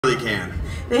really can.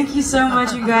 Thank you so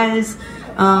much, you guys.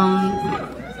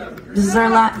 This is our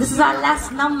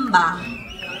last number.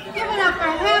 Give it up for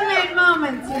Handmade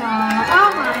Moments, y'all.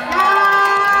 Oh my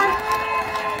God.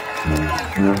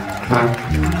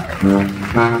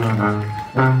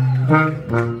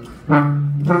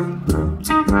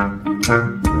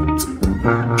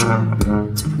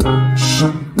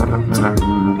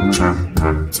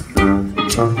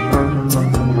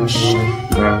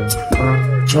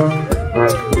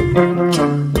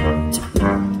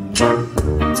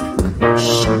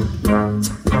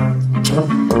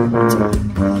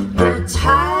 The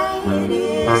tide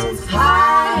is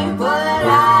high, but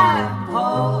I'm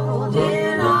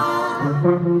holding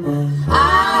on.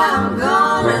 I'm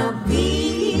gonna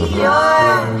be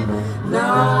your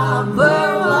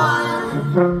number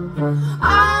one.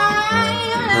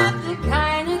 I'm not the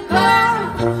kind of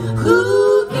girl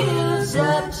who gives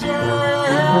up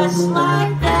just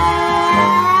like that.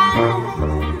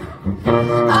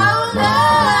 Oh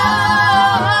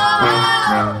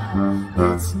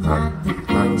no, it's not the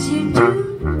things you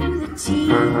do that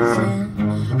tease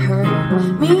and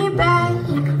hurt me back.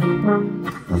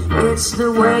 It's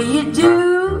the way you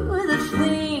do the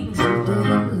things you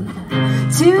do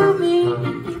to me.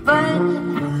 But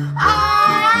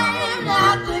I'm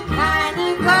not the kind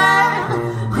of girl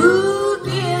who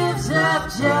gives up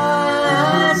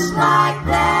just like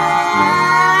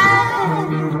that.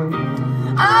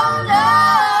 Oh no,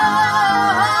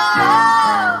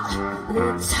 the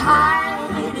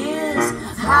tide is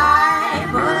high,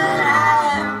 but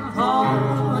I'm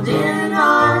holding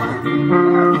on.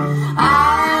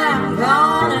 I'm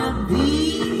gonna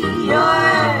be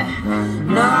your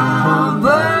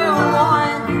number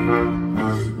one.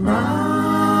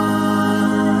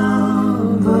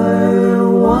 Number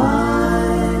one.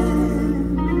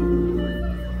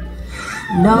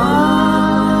 Number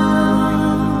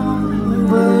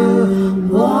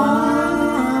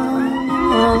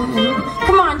one.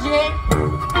 Come on, Jay.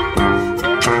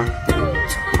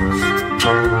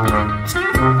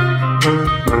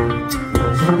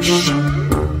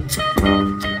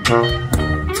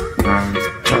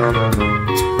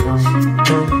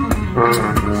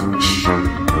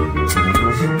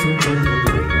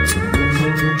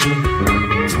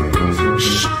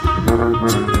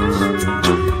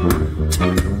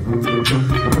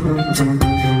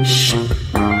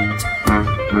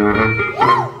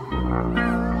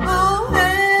 Oh,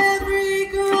 every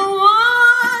girl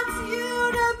wants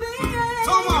you to be a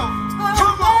Come on,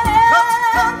 come on.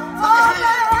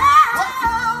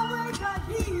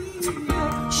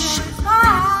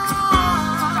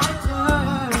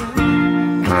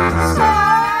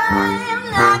 I'm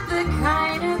not the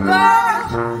kind of girl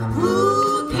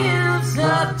who gives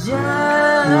up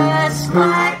just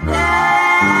like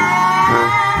that.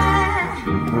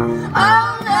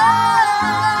 Oh no,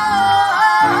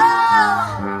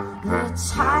 the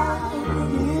tide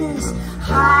is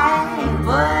high,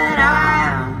 but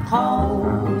I'm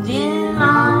holding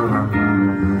on.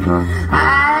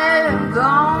 I'm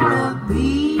gonna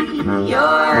be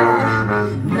your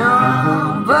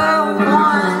number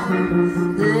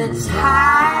one. The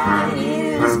tide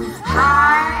is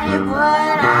high,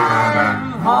 but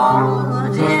I'm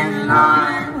holding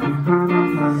on.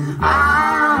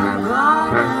 I'm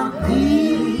gonna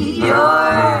be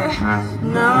your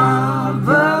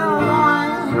number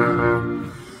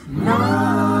one. Number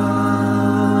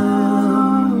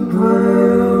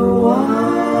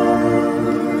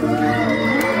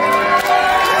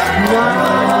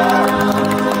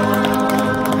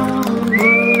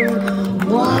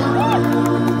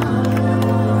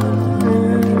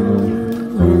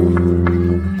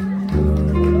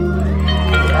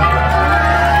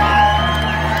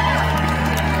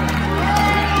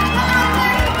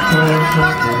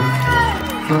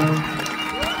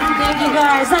Thank you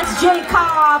guys. That's Jay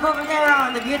Cobb over there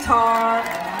on the guitar.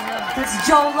 That's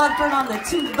Joel Ludford on the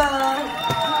tuba.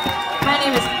 My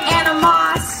name is Anna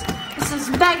Moss. This is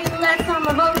Megen on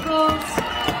the vocals.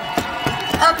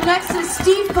 Up next is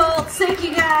Steve Poltz. Thank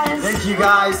you guys. Thank you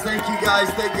guys, thank you guys,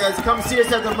 thank you guys. Come see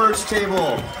us at the merch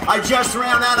table. I just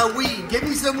ran out of weed. Give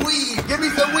me some weed. Give me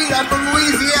some weed. I'm from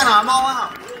Louisiana. I'm all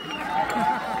out.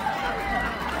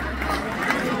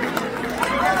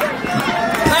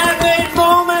 Handmade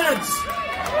Moments!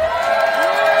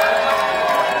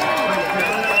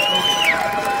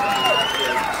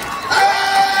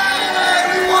 Hey,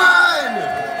 we won!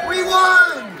 We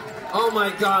won! Oh my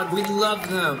God, we love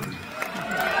them.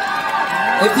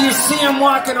 If you see them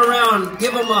walking around,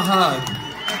 give them a hug.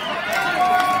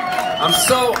 I'm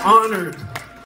so honored